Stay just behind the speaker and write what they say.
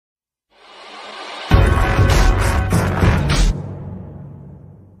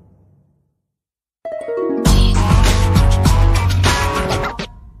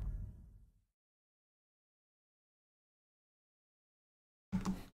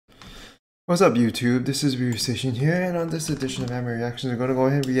What's up, YouTube? This is Review Station here, and on this edition of Anime Reactions, we're going to go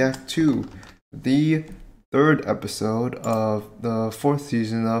ahead and react to the third episode of the fourth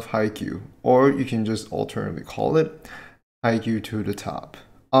season of Haikyuu, or you can just alternately call it Haikyuu to the Top.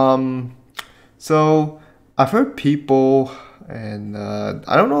 So I've heard people, and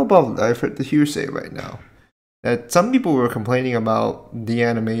I don't know about, I've heard the hearsay right now that some people were complaining about the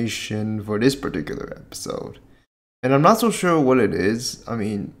animation for this particular episode, and I'm not so sure what it is. I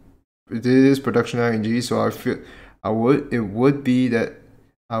mean, it is production ing, so I feel it would be that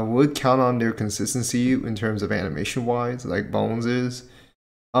I would count on their consistency in terms of animation wise, like Bones is.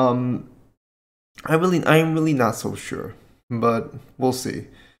 um I'm really not so sure, but we'll see.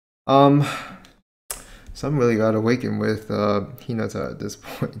 um some really got awakened with Hinata at this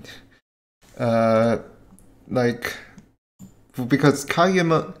point. uh like, because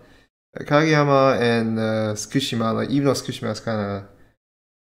Kageyama and Tsukushima, like, even though Tsukushima's kind of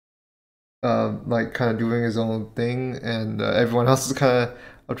doing his own thing, and everyone else is kind of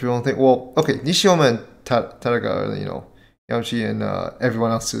up to their own thing. Well, okay, Nishiyama and Tadaga, Yamchi and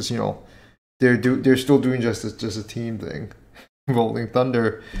everyone else is, they're still doing just a team thing. Rolling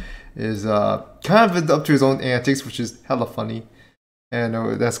Thunder is kind of up to his own antics, which is hella funny, and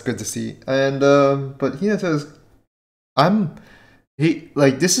that's good to see. And but he says,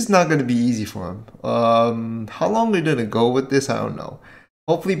 this is not gonna be easy for him. How long they're gonna go with this, I don't know.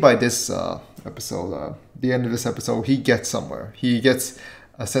 Hopefully by this episode, the end of this episode, he gets somewhere. He gets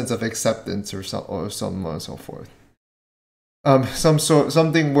a sense of acceptance or so on and so forth.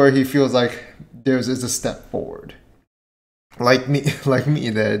 Something where he feels like there's is a step forward. Like me,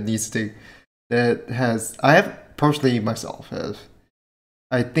 that needs to take, that has, I have personally myself have,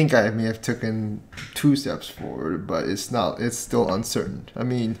 I think I may have taken 2 steps forward, but it's still uncertain. I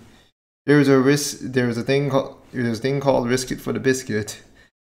mean, there's a thing called risk it for the biscuit.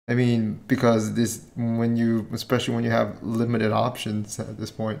 I mean, because especially when you have limited options at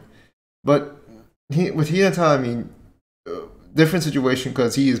this point. But with Hinata, I mean, different situation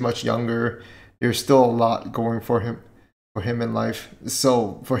because he is much younger. There's still a lot going for him in life.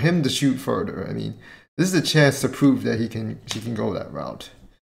 So for him to shoot further, I mean, this is a chance to prove that he can go that route.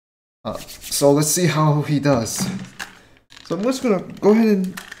 So let's see how he does. So I'm just gonna go ahead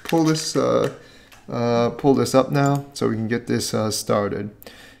and pull this up now so we can get this started.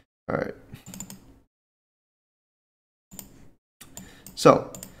 All right.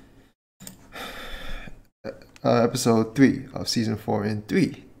 So, episode 3 of season 4 in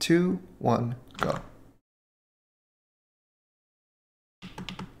 3, 2, 1, go.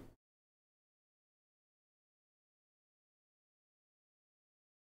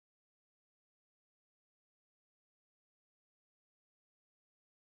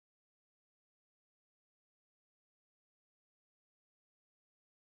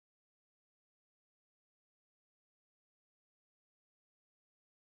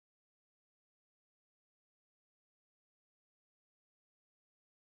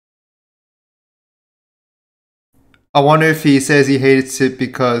 I wonder if he says he hates it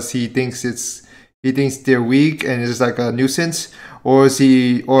because he thinks they're weak and it's just like a nuisance, or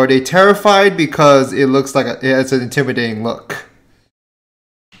are they terrified because it looks like it has an intimidating look.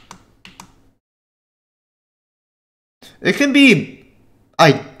 It can be,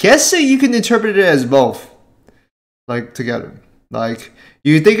 I guess you can interpret it as both, like together. Like,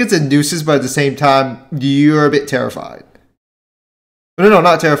 you think it's a nuisance, but at the same time you're a bit terrified. No,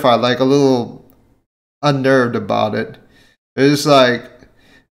 not terrified. Like a little unnerved about it. It's like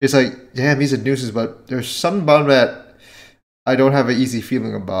damn, he's a nuisance, but there's something about him that I don't have an easy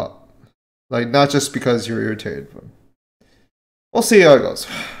feeling about. Like, not just because you're irritated, but we'll see how it goes.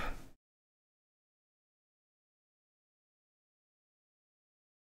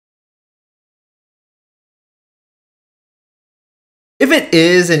 If it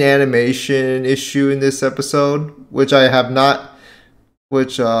is an animation issue in this episode, which I have not,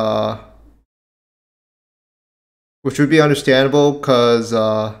 which would be understandable because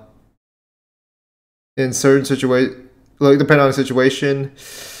in certain situations, like depending on the situation,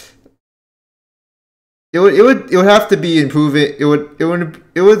 it would have to be improving. It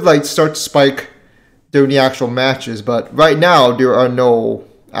would like start to spike during the actual matches, but right now there are no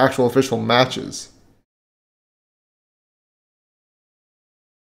actual official matches.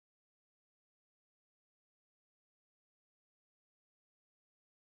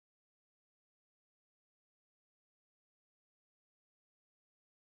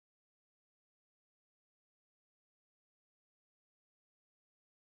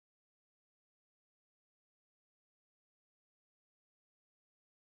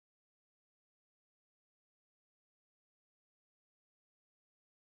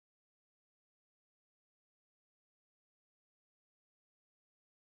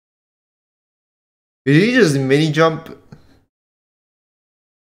 Did he just mini jump?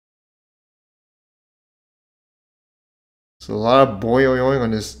 So a lot of boing on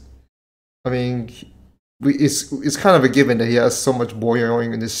this. I mean, it's kind of a given that he has so much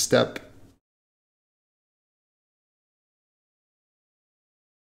boing in this step.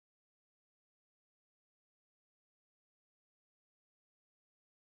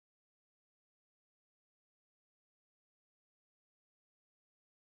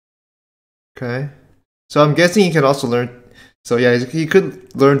 Okay. So I'm guessing he can also learn. So yeah, he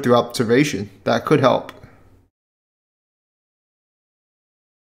could learn through observation. That could help.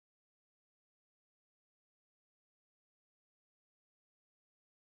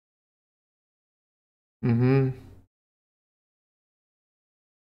 Mm-hmm.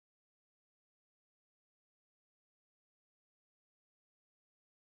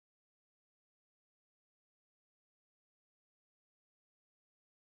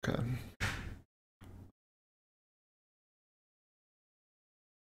 Okay.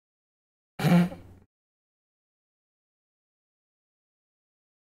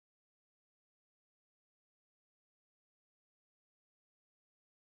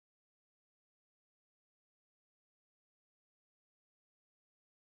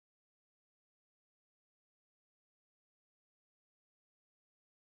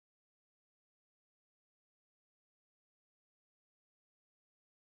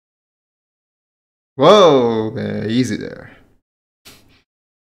 Whoa, man, easy there.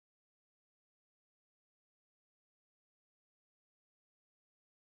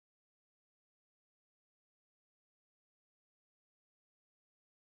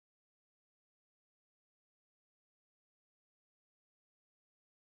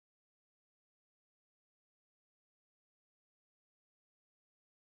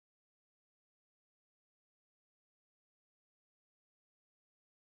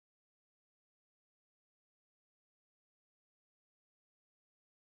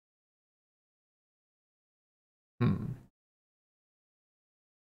 Hmm.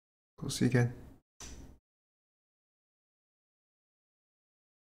 We'll see again.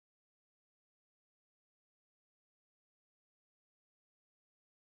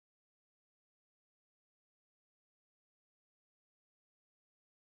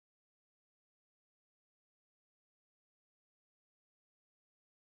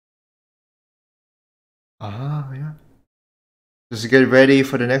 Ah, yeah. Just get ready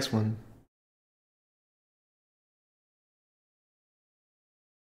for the next one.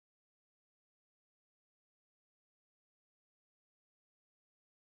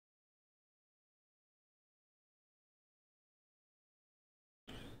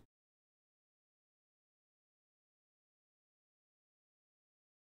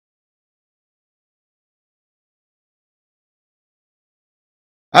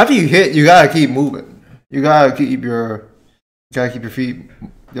 After you hit, you gotta keep moving. You gotta keep your feet,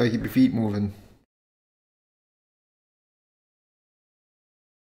 you gotta keep your feet moving.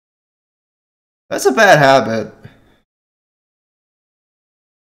 That's a bad habit.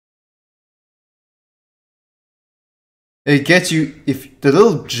 It gets you if the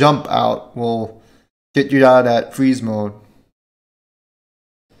little jump out will get you out of that freeze mode.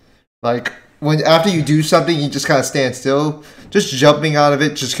 Like when after you do something, you just kind of stand still. Just jumping out of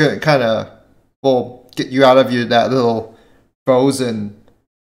it just kind of will get you out of your that little frozen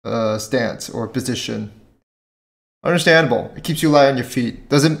stance or position. Understandable. It keeps you light on your feet.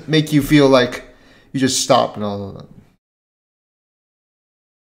 Doesn't make you feel like you just stop and all of that.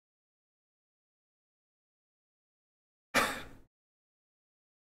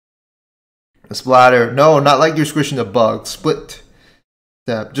 A splatter. No, not like you're squishing a bug. Split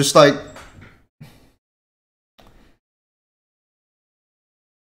step. Just like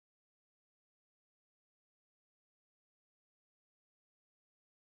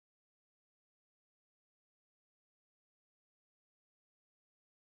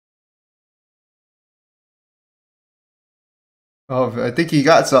oh, I think he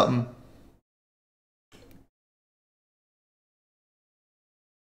got something.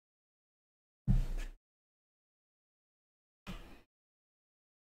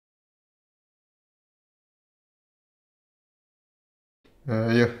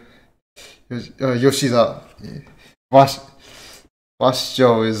 Yeah, Yoshida. Wash Wash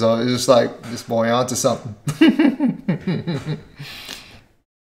Joe is just like this boy onto something.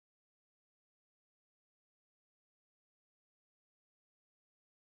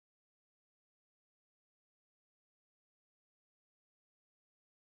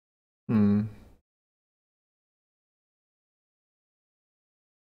 Hmm.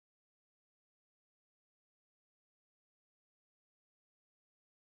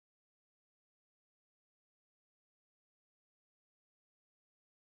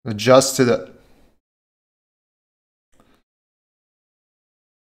 Adjust to the.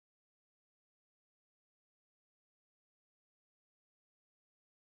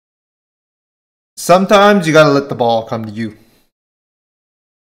 Sometimes you gotta let the ball come to you.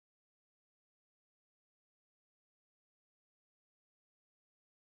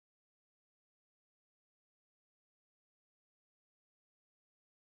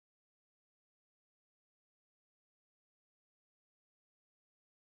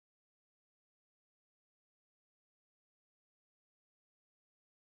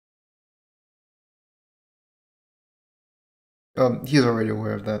 He's already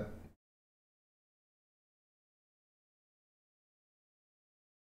aware of that.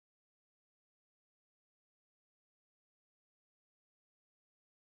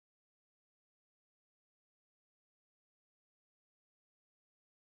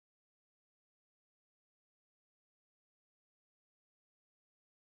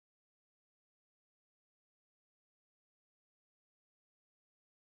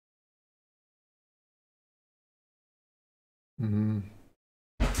 Mm-hmm.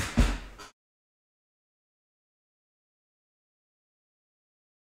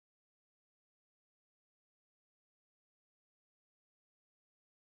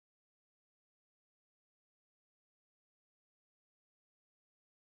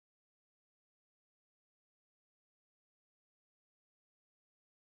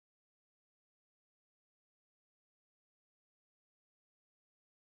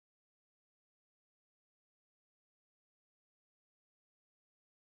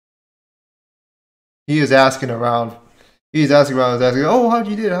 He is asking around. He's asking around. He's asking, "Oh, how'd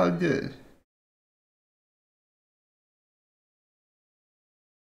you do it? How'd you do it?"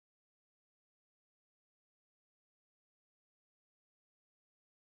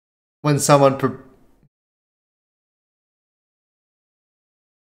 When someone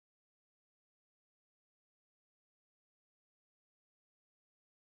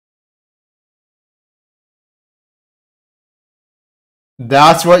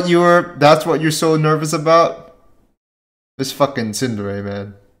that's what you were. That's what you're so nervous about. This fucking Cinderella,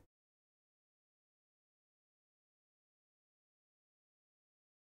 man.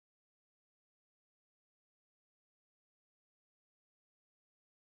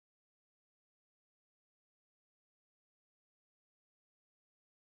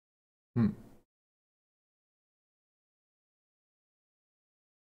 Hmm.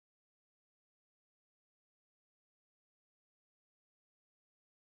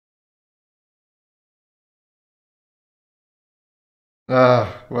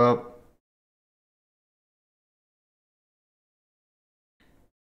 Well.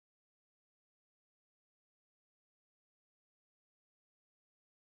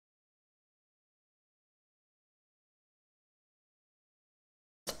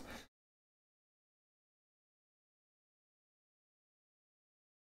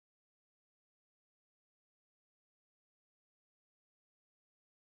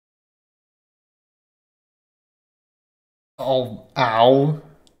 Oh, ow.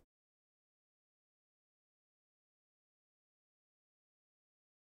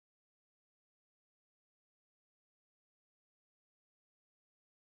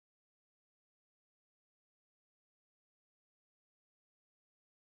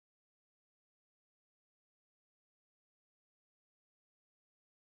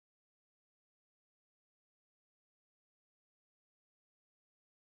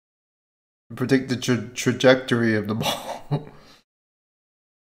 Predict the trajectory of the ball.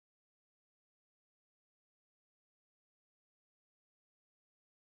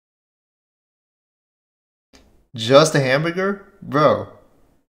 Just a hamburger, bro.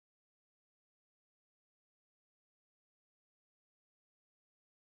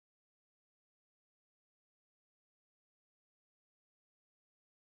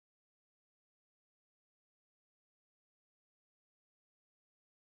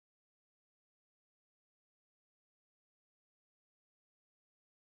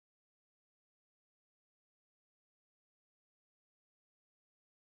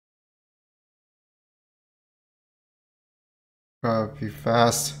 Be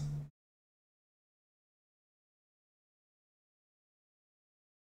fast.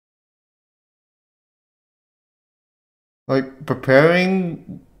 Like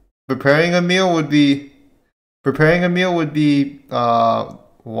preparing a meal would be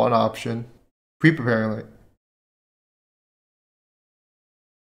one option. Pre-preparing like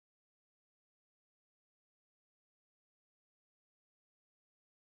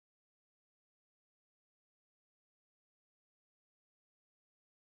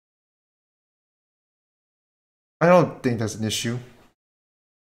I don't think that's an issue.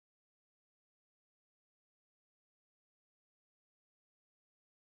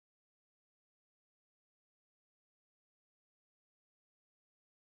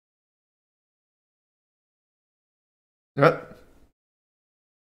 Yep.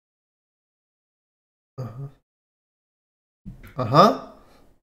 Uh-huh. Uh-huh.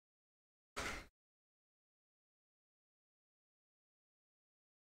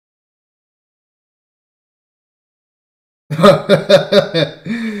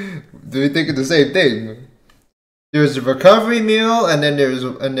 Do we think of the same thing? There's a recovery meal, and then there's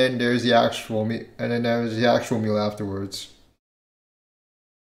the actual meal, and then there's the actual meal afterwards.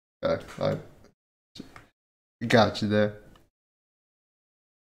 Okay, I got you there.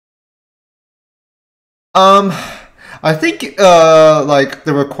 Um, I think like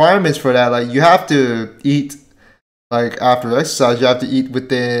the requirements for that, like you have to eat like after exercise, you have to eat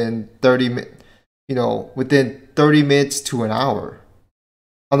within 30 minutes to an hour.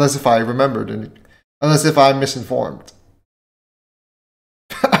 Unless if I remembered, and unless if I'm misinformed.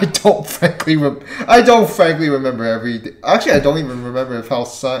 I don't frankly remember every. Actually, I don't even remember if my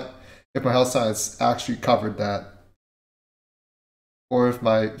health science actually covered that, or if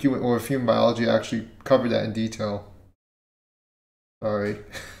human biology actually covered that in detail. Sorry,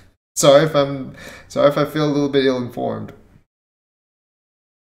 sorry if I feel a little bit ill informed.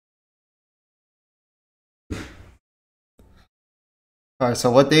 All right, so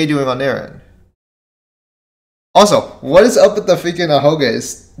what they doing on their end? Also, what is up with the freaking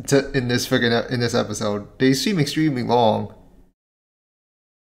ahogas in this episode? They seem extremely long.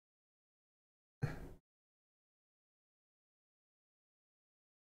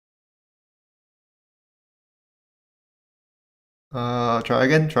 Try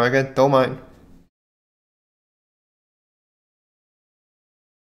again, try again. Don't mind.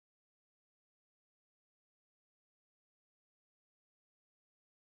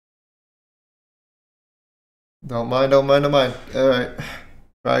 Don't mind, don't mind, don't mind. Alright.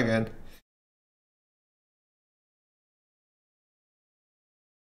 Try again.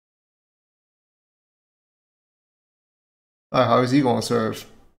 Alright, how is he gonna serve?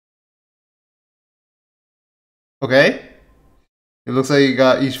 Okay. It looks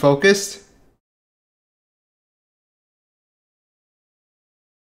like he's focused.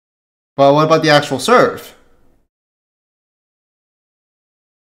 But what about the actual serve?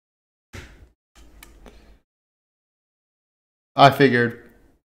 I figured.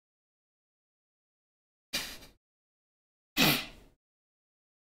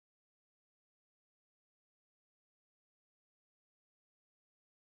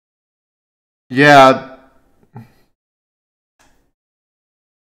 Yeah.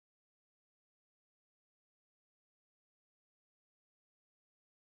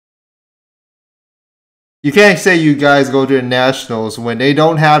 You can't say you guys go to the Nationals when they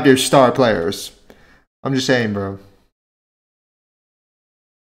don't have their star players. I'm just saying, bro.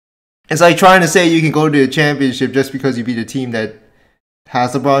 It's like trying to say you can go to the championship just because you beat a team that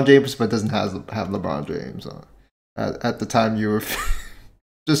has LeBron James but doesn't have LeBron James at the time you were.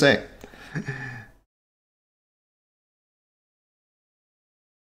 Just saying.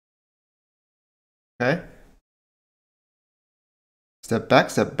 Okay. Step back,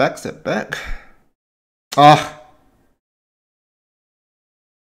 step back, step back. Ah.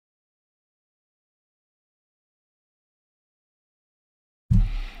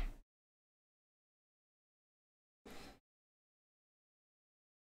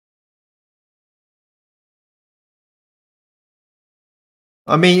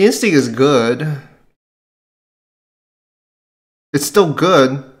 I mean, instinct is good. It's still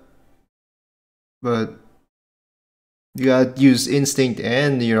good, but you gotta use instinct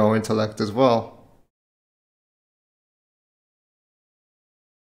and intellect as well.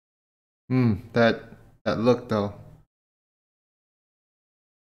 That look though.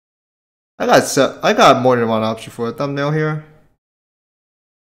 I got more than one option for a thumbnail here.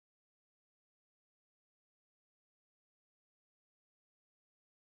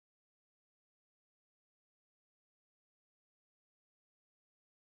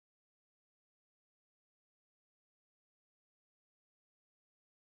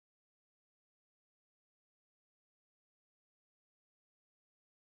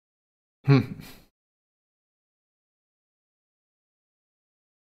 Hmm.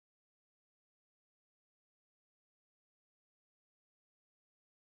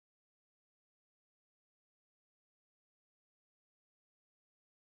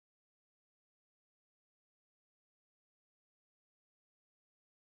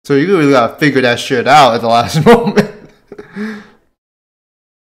 So you really gotta figure that shit out at the last moment.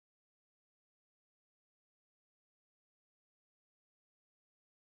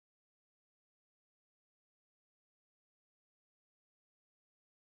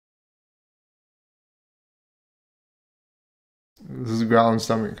 This is ground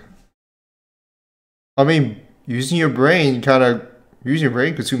stomach. I mean, using your brain kind of using your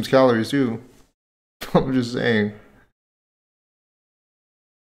brain consumes calories too. I'm just saying.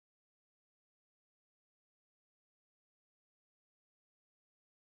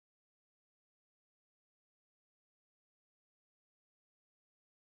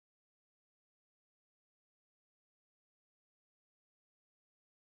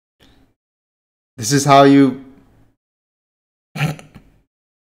 This is how you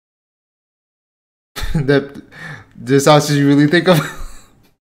that this how you really think of.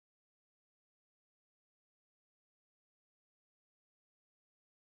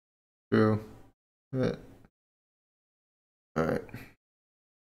 True. But, all right.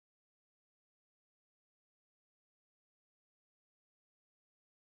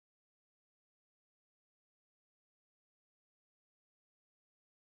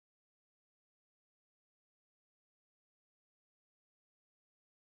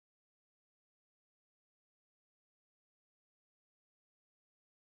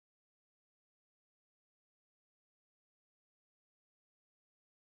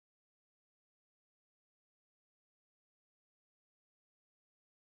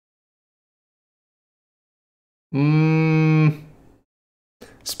 Mm,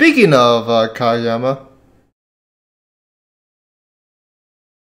 speaking of Kageyama,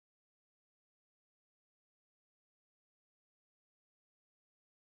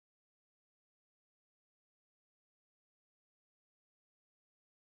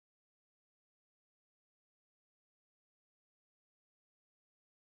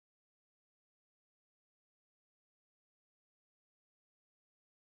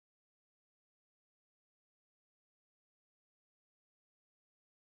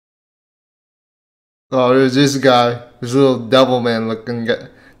 oh, there's this guy, this little devil man looking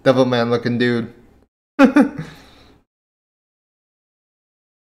dude.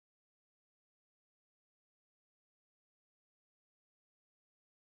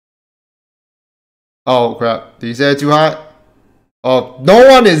 Oh crap! Did you say it too hot? Oh, no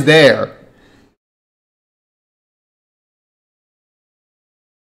one is there.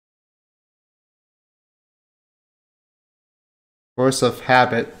 Force of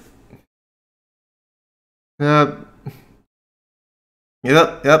habit. Yep.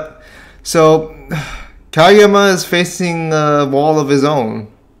 Yep. So, Kageyama is facing a wall of his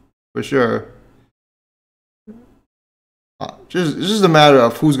own, for sure. It's just a matter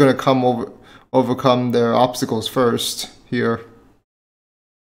of who's gonna overcome their obstacles first here.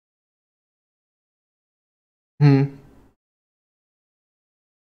 Hmm.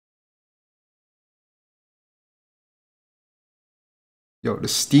 Yo, the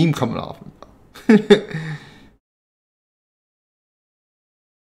steam coming off.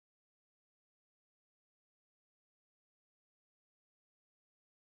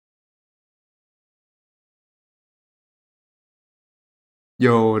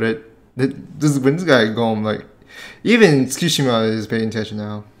 Yo, when this guy going like, even Tsushima is paying attention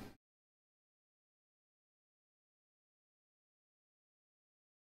now.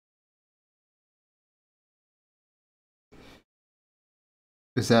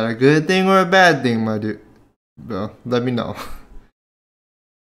 Is that a good thing or a bad thing, my dude? Well, let me know.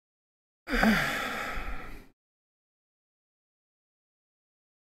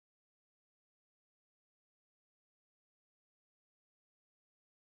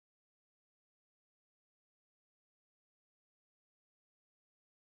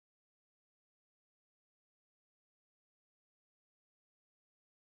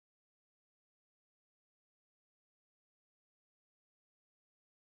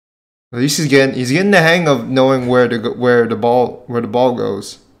 At least he's getting the hang of knowing where the ball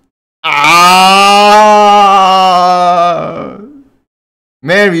goes. Ah,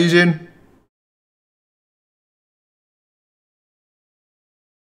 man, region.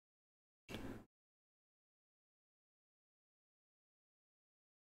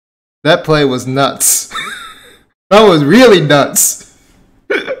 That play was nuts. That was really nuts.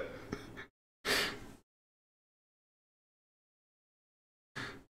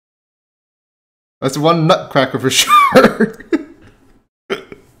 That's one nutcracker for sure.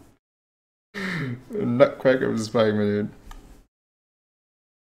 Nutcracker was Spider-Man, dude.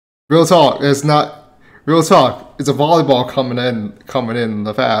 Real talk. It's not real talk. It's a volleyball coming in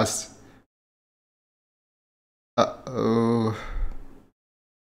the fast. Uh-oh.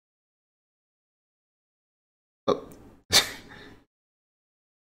 Oh.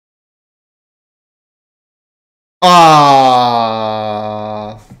 Ah.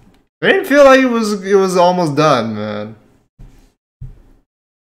 I didn't feel like it was almost done, man.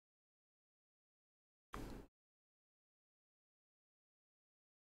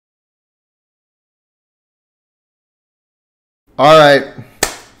 All right.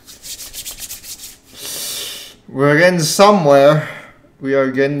 We're getting somewhere. We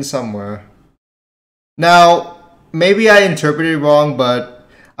are getting somewhere. Now, maybe I interpreted it wrong, but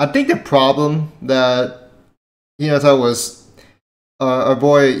I think the problem that Hinata was, our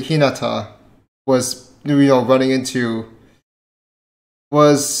boy Hinata was, running into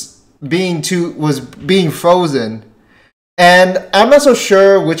was being frozen. And I'm not so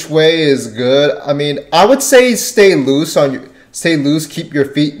sure which way is good. I mean, I would say stay loose, keep your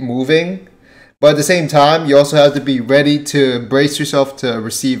feet moving, but at the same time, you also have to be ready to brace yourself to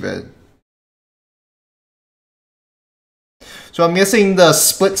receive it. So I'm guessing the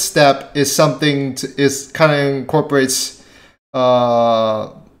split step is something kind of incorporates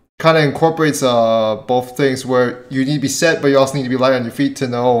both things, where you need to be set, but you also need to be light on your feet to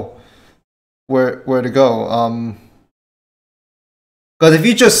know where to go. Because if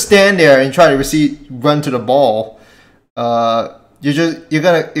you just stand there and try to run to the ball, you're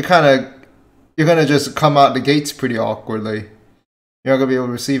gonna just come out the gates pretty awkwardly. You're not gonna be able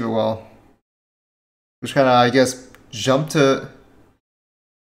to receive it well. Which kind of, I guess, jump to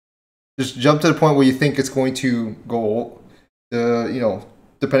the point where you think it's going to go,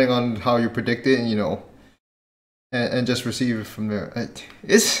 depending on how you predict it, and just receive it from there.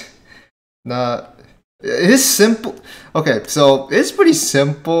 It's not. It is simple. Okay, so it's pretty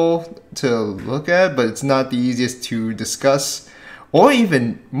simple to look at, but it's not the easiest to discuss, or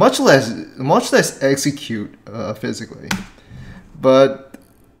even much less execute physically. But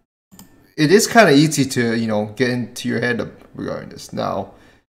it is kind of easy to get into your head regarding this. Now,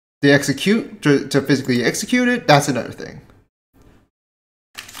 to physically execute it, that's another thing.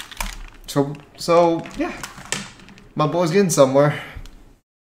 So yeah, my boy's getting somewhere.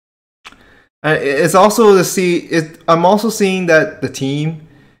 And it's also I'm also seeing that the team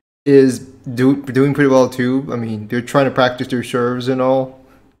is doing pretty well too. I mean, they're trying to practice their serves and all.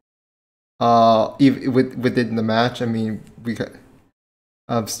 Even within the match, I mean, so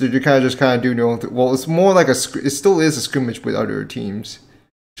they're kind of doing their own thing. Well, it's more like it still is a scrimmage with other teams.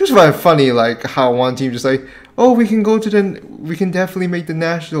 Just find it funny, like how one team just like, oh, we can definitely make the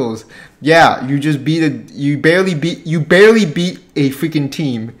nationals. Yeah, you barely beat a freaking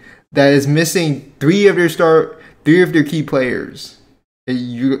team that is missing three of their key players.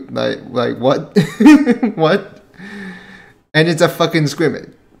 You like what? What? And it's a fucking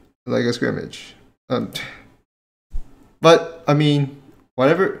scrimmage, like a scrimmage. But I mean,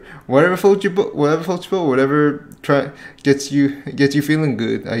 whatever floats your boat, whatever gets you feeling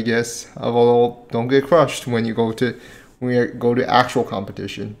good, I guess. Although don't get crushed when you go to actual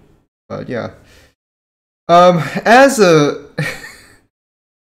competition. But yeah, as a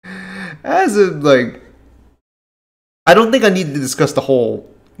like, I don't think I need to discuss the whole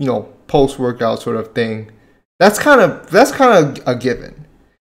post workout sort of thing. That's kind of a given.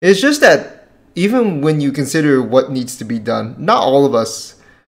 It's just that even when you consider what needs to be done, not all of us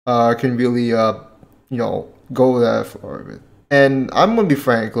can really go that far with it. And I'm gonna be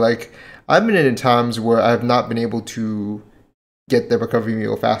frank, like I've been in times where I've not been able to get the recovery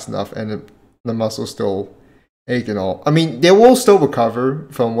meal fast enough, and the muscles still ache and all. I mean, they will still recover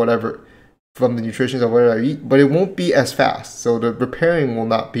from the nutrition or whatever I eat, but it won't be as fast. So the repairing will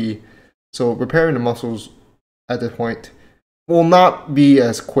not be. So repairing the muscles at this point will not be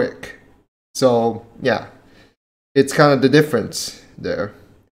as quick. So yeah, it's kind of the difference there.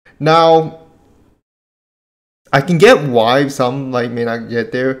 Now, I can get why some may not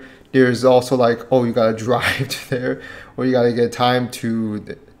get there. There's also like, oh, you gotta drive to there, or you gotta get time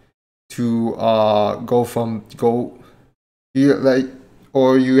to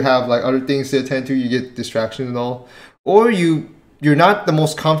or you have like other things to attend to. You get distractions and all, or you're not the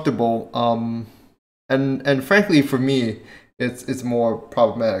most comfortable. And frankly, for me, it's more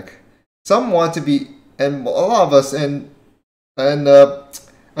problematic. Some want to be, and a lot of us, and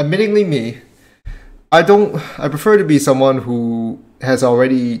admittingly me, I prefer to be someone who has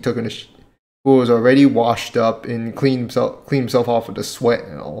already who was already washed up and clean himself off with the sweat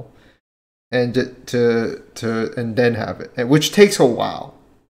and all, and and then have it, and which takes a while,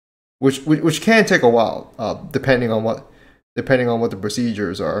 which can take a while, depending on what the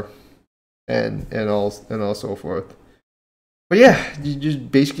procedures are, and all so forth. But yeah, you just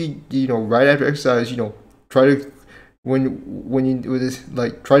basically right after exercise, try to when you do this,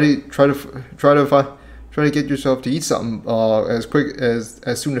 like try to get yourself to eat something as quick as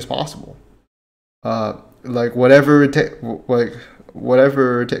soon as possible. Like whatever it takes.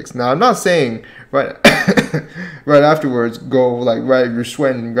 Now I'm not saying right right afterwards go like right if you're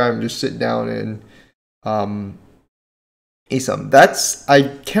sweating and grab and just sit down and eat something. I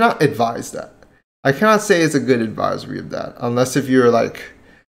cannot advise that. I cannot say it's a good advisory of that, unless if you're like,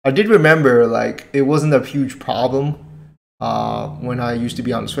 I did remember like it wasn't a huge problem when I used to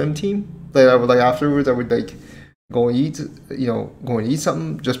be on the swim team. Like I would like afterwards I would like go and eat, go and eat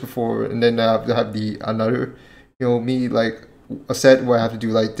something just before, and then I have the another, me like a set where I have to do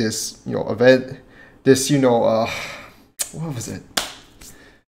like this, event, this, what was it?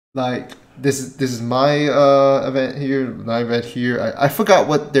 Like this is my event here, my event here. I forgot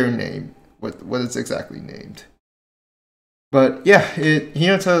what their name, what it's exactly named. But yeah,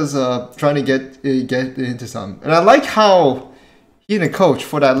 Hinata's trying to get into some, and I like how he and the coach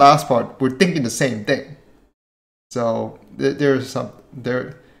for that last part were thinking the same thing. So there's some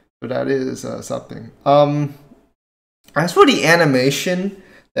there, so that is something. As for the animation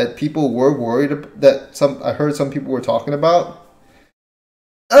that people were worried that I heard some people were talking about.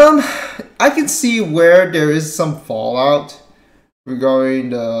 I can see where there is some fallout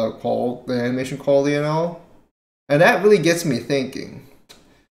regarding the animation quality and all. And that really gets me thinking.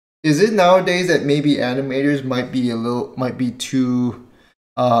 Is it nowadays that maybe animators might be too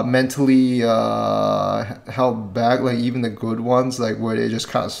mentally held back, like even the good ones, like where they're just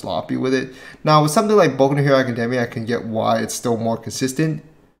kind of sloppy with it? Now with something like Boku no Hero Academia, I can get why it's still more consistent.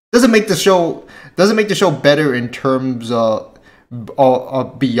 Doesn't make the show better in terms of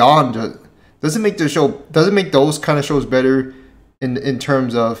beyond. Doesn't make those kind of shows better in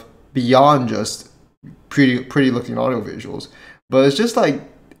terms of beyond just pretty looking audio visuals, but it's just like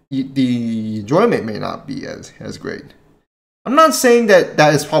the enjoyment may not be as great. I'm not saying that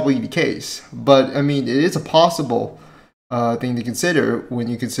is probably the case, but I mean it is a possible thing to consider when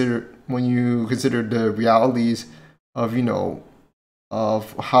you consider the realities of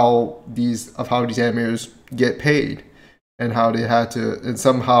of how these animators get paid, and how they had to, and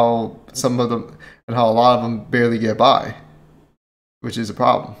somehow some of them, and how a lot of them barely get by, which is a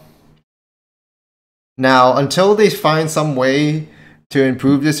problem. Now, until they find some way to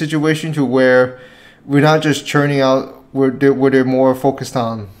improve the situation to where we're not just churning out, where they're more focused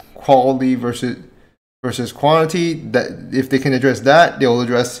on quality versus quantity, that if they can address that, they'll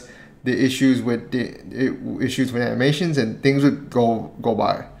address the issues with animations, and things would go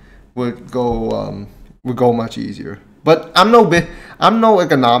much easier. But I'm not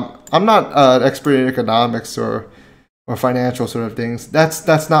an expert in economics or financial sort of things.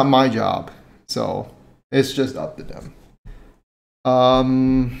 That's not my job. So it's just up to them.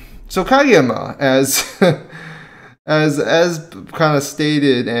 So Kageyama, as kind of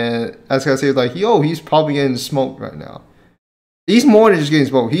stated, and as I say, like, he's probably getting smoked right now. He's more than just getting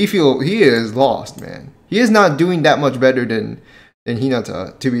smoked. He is lost, man. He is not doing that much better than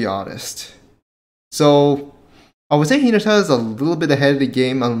Hinata, to be honest. So I would say Hinata is a little bit ahead of the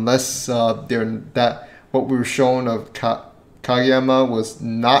game, unless what we were shown of Kageyama was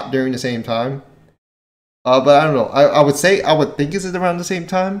not during the same time. But I don't know. I would think it's around the same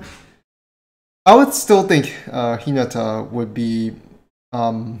time. I would still think Hinata would be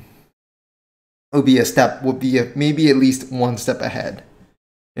maybe at least one step ahead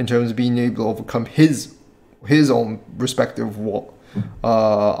in terms of being able to overcome his own respective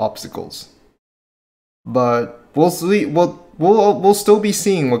obstacles. But we'll see. We'll still be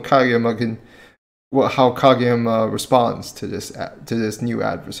seeing how Kageyama responds to this new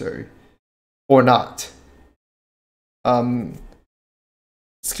adversary, or not.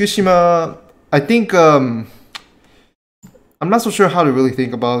 Tsukishima, I think I'm not so sure how to really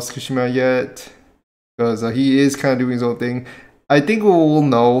think about Tsukishima yet, because he is kind of doing his own thing. I think we'll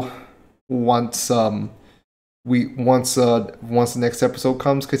know once the next episode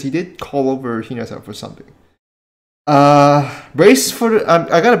comes, because he did call over Hinata for something. Brace for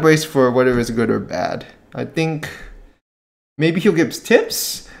I gotta brace for whether it's good or bad. I think maybe he'll give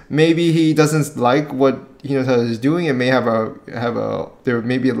tips. Maybe he doesn't like what Hinata is doing, and may there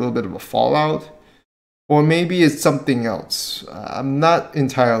may be a little bit of a fallout, or maybe it's something else. I'm not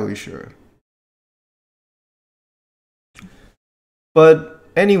entirely sure. But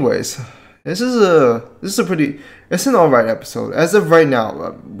anyways, it's an alright episode. As of right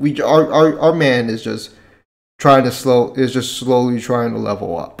now, our man is just slowly trying to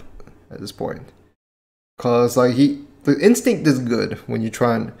level up at this point. Cause like the instinct is good when you're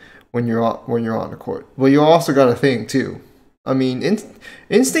on the court. But you also got to think too. I mean,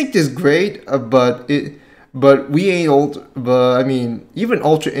 instinct is great, but we ain't old. But I mean, even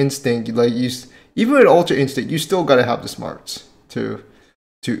ultra instinct, even with ultra instinct, you still got to have the smarts to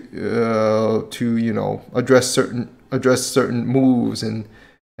address certain moves and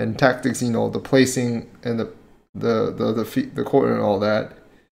tactics. The placing and the court and all that.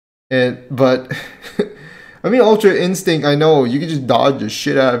 But I mean, ultra instinct, I know you can just dodge the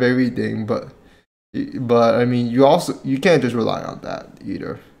shit out of everything, but But I mean, you can't just rely on that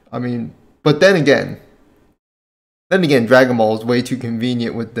either. I mean, but then again, Dragon Ball is way too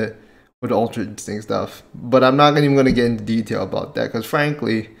convenient with the Ultra Instinct stuff. But I'm not even gonna get into detail about that because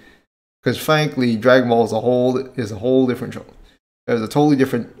frankly, Dragon Ball is a whole different show. There's a totally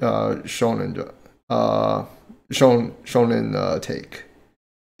different shonen take.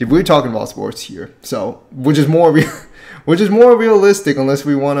 We're talking about sports here, so which is more realistic, unless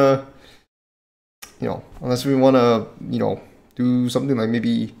we wanna do something like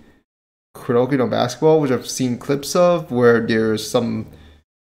maybe Kuroki no basketball, which I've seen clips of, where there's some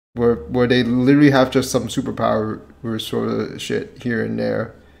where they literally have just some superpower sort of shit here and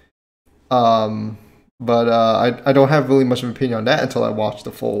there. But I don't have really much of an opinion on that until I watch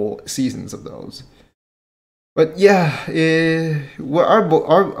the full seasons of those. But yeah, well,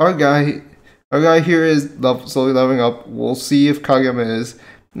 our guy here is slowly leveling up. We'll see if Kageyama is.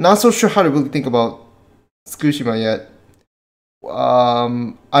 Not so sure how to really think about Tsukushima yet.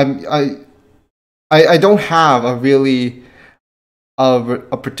 I don't have a really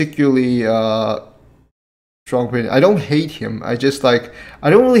a particularly strong opinion. I don't hate him. I just I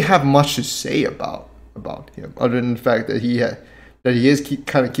don't really have much to say about him, other than the fact that he is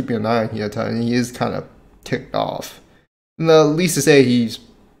kind of keeping an eye on Hinata, and he is kind of ticked off. And at least to say he's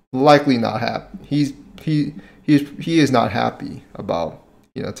likely not happy. He is not happy about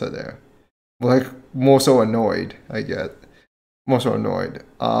Hinata there. More so annoyed, I get. More so annoyed.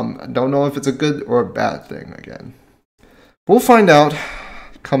 I don't know if it's a good or a bad thing again. We'll find out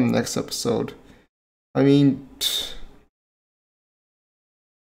come next episode. I mean,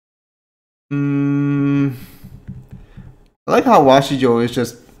 I like how Washijo is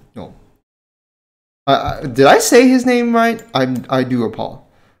just, did I say his name right? I do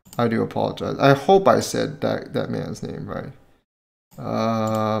apologize. I hope I said that man's name right.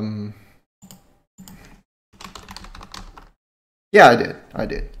 Yeah, I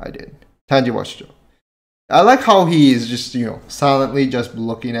did. Tanji Washijo. I like how he is just, silently just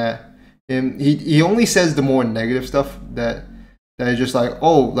looking at him. He only says the more negative stuff that is just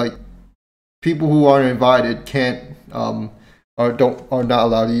people who aren't invited can't are not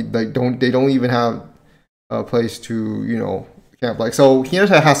allowed to eat, they don't even have a place to camp. So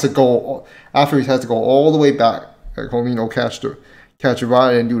Hinata has to go after he has to go all the way back home, catch a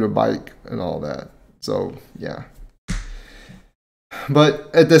ride and do the bike and all that. So yeah. But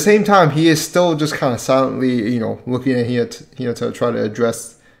at the same time, he is still just kind of silently, looking at Hinata to try to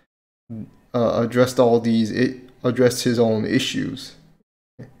address his own issues.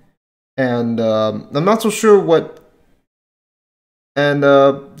 And I'm not so sure what. And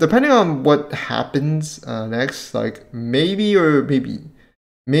depending on what happens next, maybe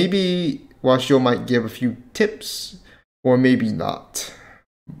Washio might give a few tips, or maybe not.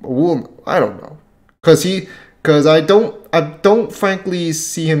 I don't know, because I don't frankly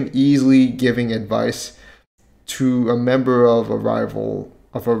see him easily giving advice to a member of a rival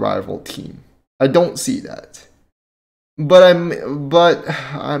team. I don't see that. But I'm not,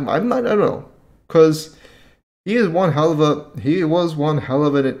 I don't know, because he had one hell of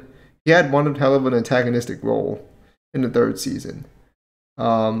an antagonistic role in the third season.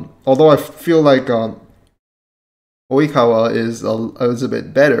 Although I feel like Oikawa is a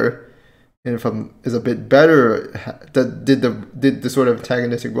bit better, and did the sort of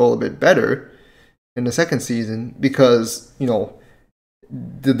antagonistic role a bit better in the second season, because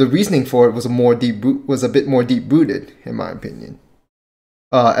the reasoning for it was a bit more deep rooted, in my opinion.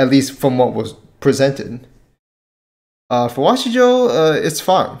 At least from what was presented. For Washijo, it's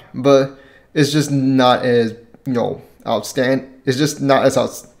fine, but it's just not as outstanding. It's just not as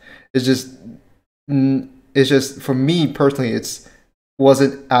It's just for me personally,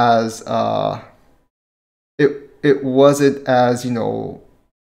 wasn't as it wasn't as how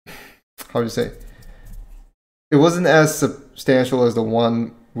do you say? It wasn't as substantial as the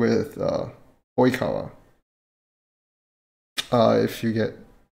one with Oikawa. If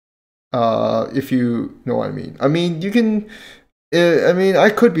you know what I mean. I mean, you can. I mean, I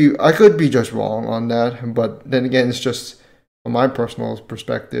could be just wrong on that, but then again, it's just from my personal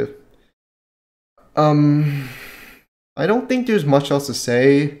perspective. I don't think there's much else to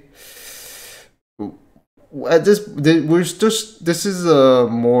say. This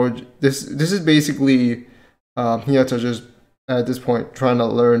is basically Hinata just at this point trying to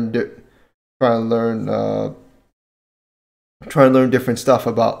learn different stuff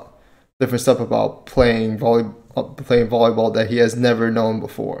about playing volleyball that he has never known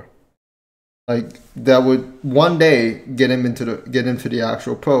before. That would one day get him into the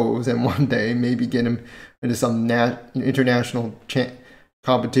actual pros, and one day maybe get him into some international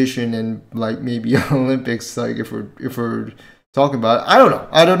competition and like maybe Olympics. Like if we're talking about it. I don't know.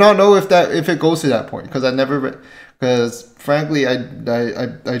 I do not know if it goes to that point because because frankly I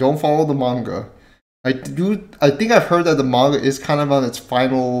don't follow the manga. I think I've heard that the manga is kind of on its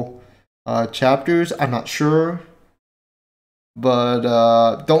final chapters. I'm not sure, but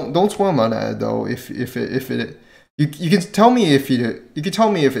don't swim on that though. If it you can tell me if you can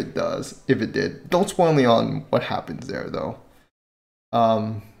tell me if it did. Don't spoil me on what happens there though.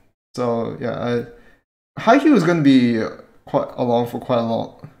 So yeah, Haikyuu is going to be quite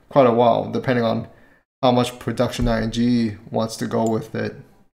a while, depending on how much production ING wants to go with it.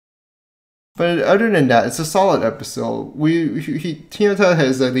 But other than that, it's a solid episode. Hinata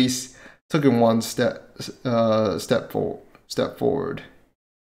has at least taken one step forward.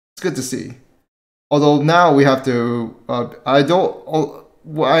 It's good to see. Although now we have to.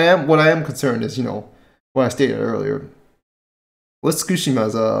 What I am concerned is, what I stated earlier. What's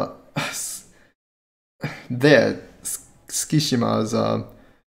Tsukushima's Tsukishima's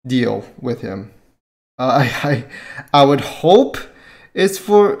deal with him? I would hope it's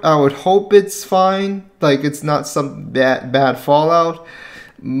fine. Like it's not some bad fallout,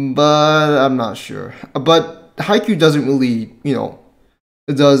 but I'm not sure. But Haikyuu doesn't really,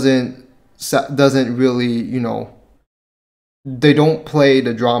 it doesn't really, they don't play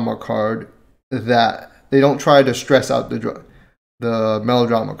the drama card that they don't try to stress out the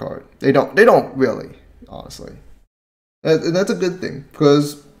melodrama card. They don't really, honestly. And that's a good thing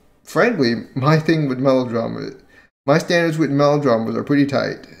because, frankly, my standards with melodramas are pretty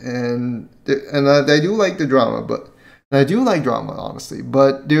tight, and I do like the drama, I do like drama, honestly.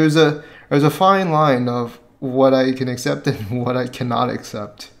 But there's a fine line of what I can accept and what I cannot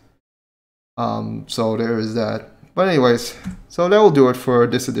accept. So there is that. But anyways, so that will do it for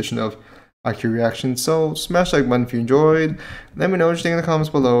this edition of Haikyuu Reaction. So smash like button if you enjoyed. Let me know what you think in the comments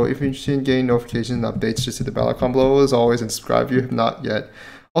below. If you're interested in getting notifications and updates, just hit the bell icon below as always and subscribe if you have not yet.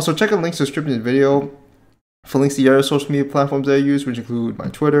 Also check out links to the description of the video for links to the other social media platforms that I use, which include my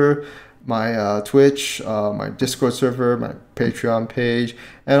Twitter, my Twitch, my Discord server, my Patreon page,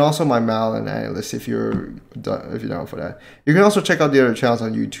 and also my Mal and Analyst if you're down for that. You can also check out the other channels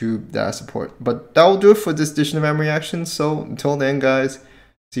on YouTube that I support. But that will do it for this edition of M Reactions. So until then, guys,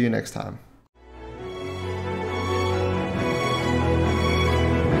 see you next time.